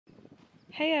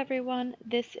Hey everyone,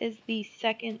 this is the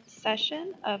second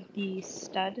session of the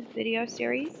stud video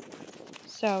series.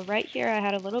 So right here I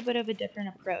had a little bit of a different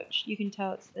approach. You can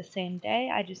tell it's the same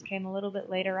day, I just came a little bit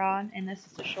later on and this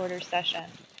is a shorter session.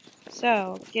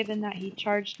 So given that he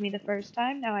charged me the first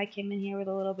time, now I came in here with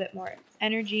a little bit more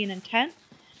energy and intent.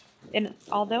 And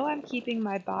although I'm keeping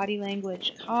my body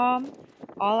language calm,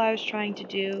 all I was trying to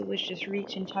do was just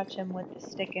reach and touch him with the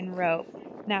stick and rope.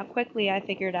 Now quickly I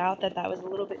figured out that that was a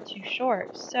little bit too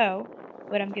short, so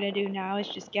what I'm going to do now is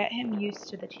just get him used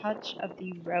to the touch of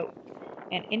the rope.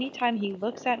 And anytime he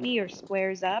looks at me or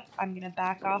squares up, I'm going to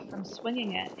back off from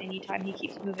swinging it. Anytime he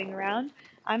keeps moving around,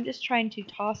 I'm just trying to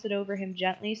toss it over him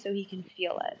gently so he can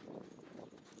feel it.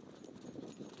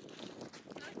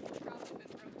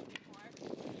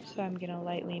 So I'm going to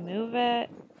lightly move it,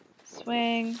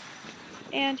 swing,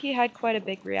 and he had quite a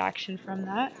big reaction from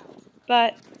that.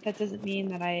 But that doesn't mean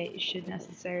that I should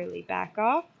necessarily back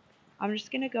off. I'm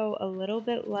just going to go a little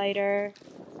bit lighter,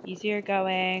 easier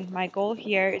going. My goal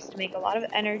here is to make a lot of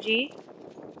energy,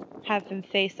 have him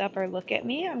face up or look at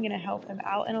me. I'm going to help him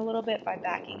out in a little bit by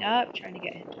backing up, trying to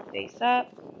get him to face up.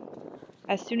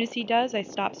 As soon as he does, I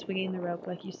stop swinging the rope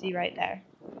like you see right there.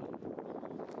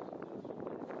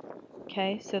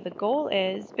 Okay, so the goal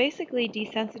is basically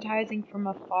desensitizing from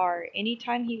afar.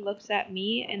 Anytime he looks at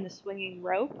me and the swinging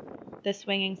rope, the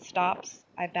swinging stops.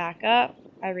 I back up,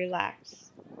 I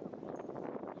relax.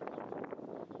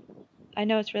 I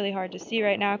know it's really hard to see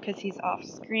right now because he's off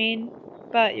screen,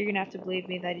 but you're going to have to believe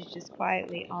me that he's just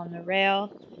quietly on the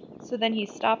rail. So then he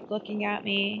stopped looking at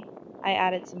me. I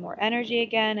added some more energy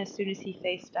again. As soon as he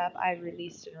faced up, I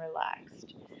released and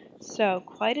relaxed. So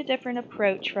quite a different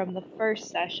approach from the first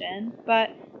session,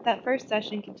 but that first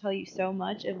session can tell you so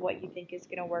much of what you think is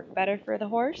going to work better for the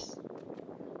horse.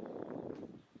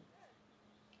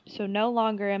 So no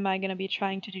longer am I going to be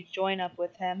trying to join up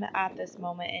with him at this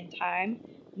moment in time.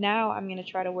 Now I'm going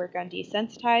to try to work on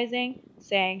desensitizing,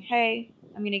 saying, hey,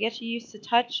 I'm going to get you used to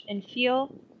touch and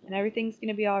feel, and everything's going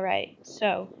to be alright.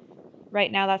 So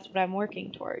right now that's what I'm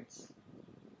working towards.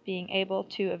 Being able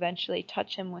to eventually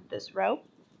touch him with this rope,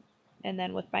 and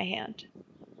then with my hand.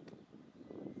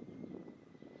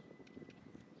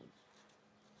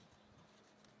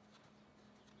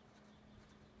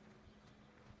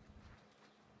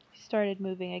 He started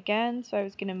moving again, so I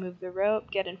was going to move the rope,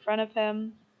 get in front of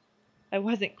him. I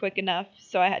wasn't quick enough,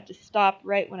 so I had to stop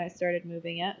right when I started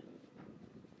moving it.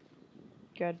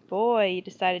 Good boy. He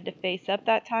decided to face up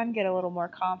that time, get a little more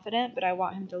confident, but I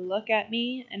want him to look at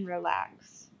me and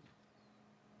relax.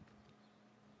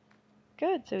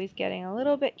 Good, so he's getting a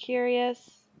little bit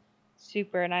curious.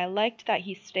 Super, and I liked that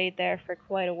he stayed there for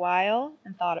quite a while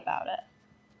and thought about it.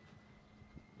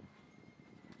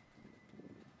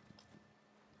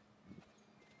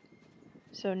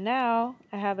 So now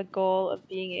I have a goal of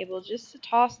being able just to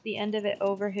toss the end of it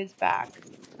over his back.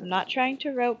 I'm not trying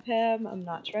to rope him, I'm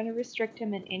not trying to restrict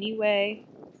him in any way.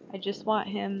 I just want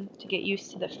him to get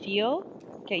used to the feel,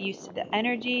 get used to the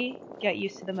energy, get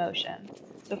used to the motion.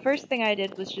 So first thing I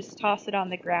did was just toss it on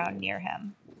the ground near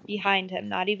him, behind him,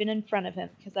 not even in front of him,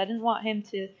 because I didn't want him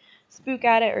to spook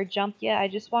at it or jump yet. I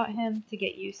just want him to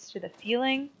get used to the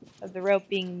feeling of the rope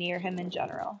being near him in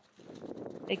general.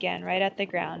 Again, right at the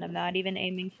ground. I'm not even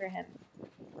aiming for him.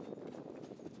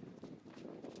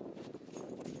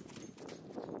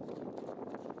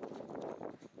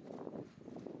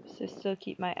 So still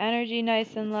keep my energy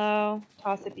nice and low.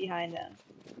 Toss it behind him.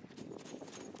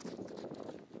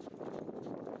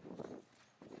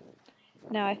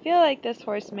 Now I feel like this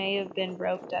horse may have been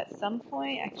roped at some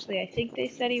point. Actually, I think they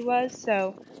said he was.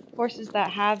 So horses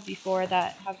that have before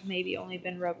that have maybe only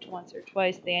been roped once or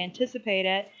twice, they anticipate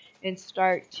it and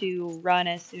start to run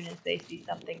as soon as they see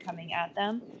something coming at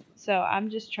them. So I'm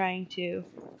just trying to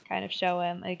kind of show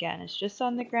him, again, it's just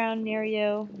on the ground near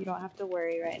you. You don't have to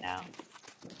worry right now.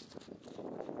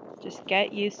 Just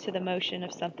get used to the motion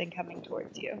of something coming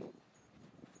towards you.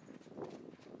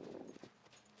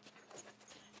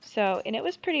 So, and it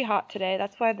was pretty hot today.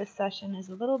 That's why this session is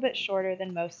a little bit shorter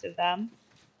than most of them.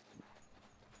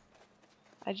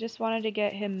 I just wanted to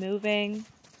get him moving,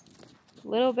 a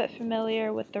little bit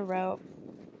familiar with the rope.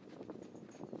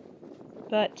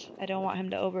 But I don't want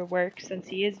him to overwork since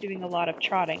he is doing a lot of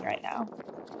trotting right now.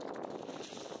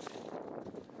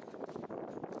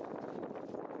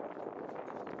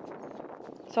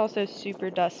 It's also super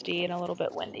dusty and a little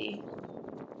bit windy.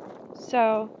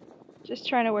 So, just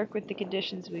trying to work with the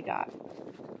conditions we got.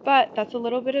 But that's a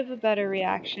little bit of a better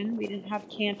reaction. We didn't have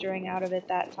cantering out of it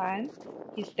that time.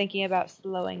 He's thinking about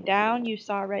slowing down. You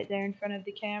saw right there in front of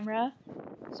the camera.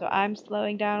 So I'm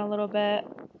slowing down a little bit,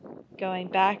 going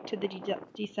back to the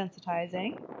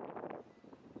desensitizing.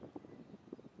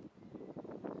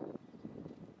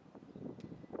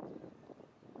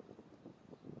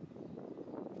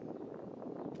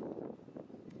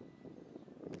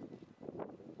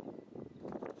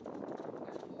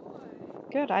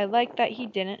 Good. I like that he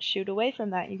didn't shoot away from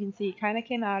that. You can see he kind of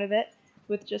came out of it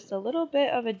with just a little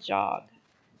bit of a jog.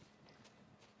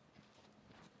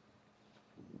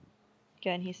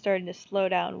 Again, he's starting to slow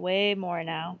down way more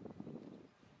now.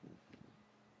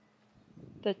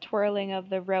 The twirling of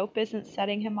the rope isn't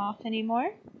setting him off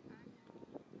anymore.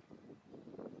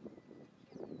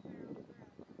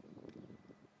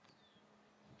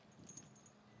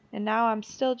 And now I'm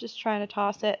still just trying to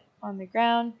toss it on the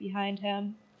ground behind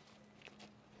him.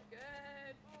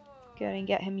 Good, and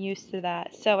get him used to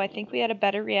that. So I think we had a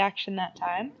better reaction that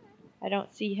time. I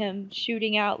don't see him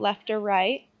shooting out left or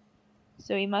right.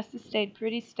 So he must have stayed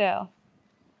pretty still.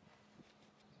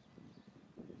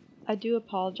 I do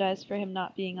apologize for him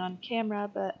not being on camera,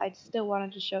 but I still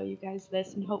wanted to show you guys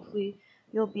this, and hopefully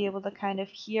you'll be able to kind of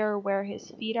hear where his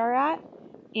feet are at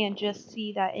and just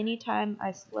see that anytime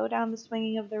I slow down the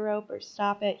swinging of the rope or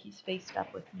stop it, he's faced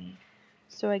up with me.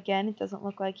 So again, it doesn't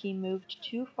look like he moved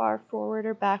too far forward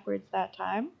or backwards that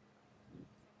time.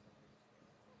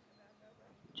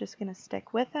 Just gonna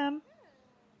stick with him.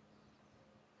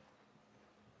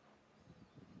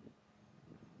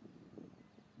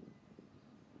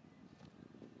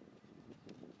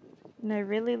 And I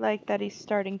really like that he's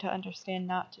starting to understand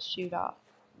not to shoot off.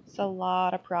 It's a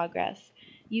lot of progress.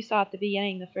 You saw at the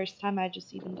beginning, the first time I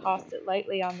just even tossed it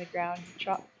lightly on the ground,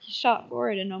 he shot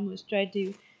forward and almost tried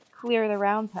to clear the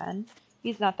round pen.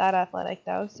 He's not that athletic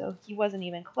though, so he wasn't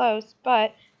even close,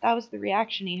 but that was the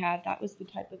reaction he had. That was the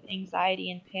type of anxiety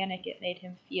and panic it made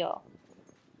him feel.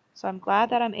 So I'm glad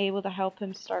that I'm able to help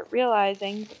him start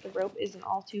realizing that the rope isn't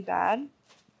all too bad.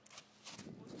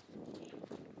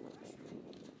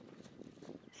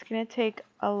 It's going to take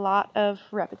a lot of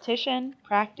repetition,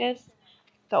 practice.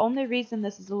 The only reason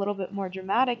this is a little bit more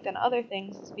dramatic than other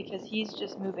things is because he's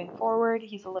just moving forward.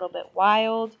 He's a little bit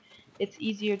wild. It's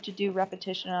easier to do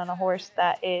repetition on a horse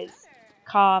that is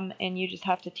calm, and you just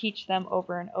have to teach them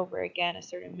over and over again a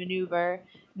certain maneuver.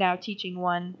 Now teaching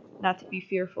one not to be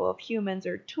fearful of humans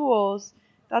or tools,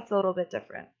 that's a little bit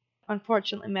different.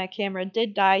 Unfortunately, my camera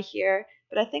did die here,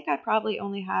 but I think I probably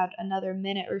only had another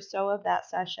minute or so of that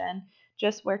session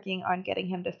just working on getting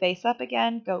him to face up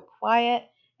again, go quiet,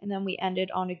 and then we ended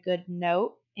on a good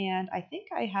note. And I think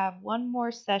I have one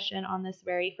more session on this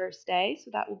very first day,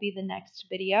 so that will be the next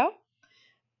video.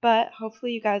 But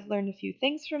hopefully you guys learned a few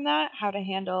things from that, how to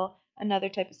handle another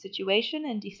type of situation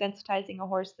and desensitizing a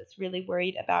horse that's really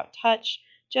worried about touch,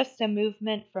 just a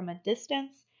movement from a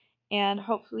distance. And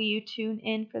hopefully you tune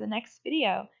in for the next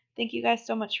video. Thank you guys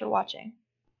so much for watching.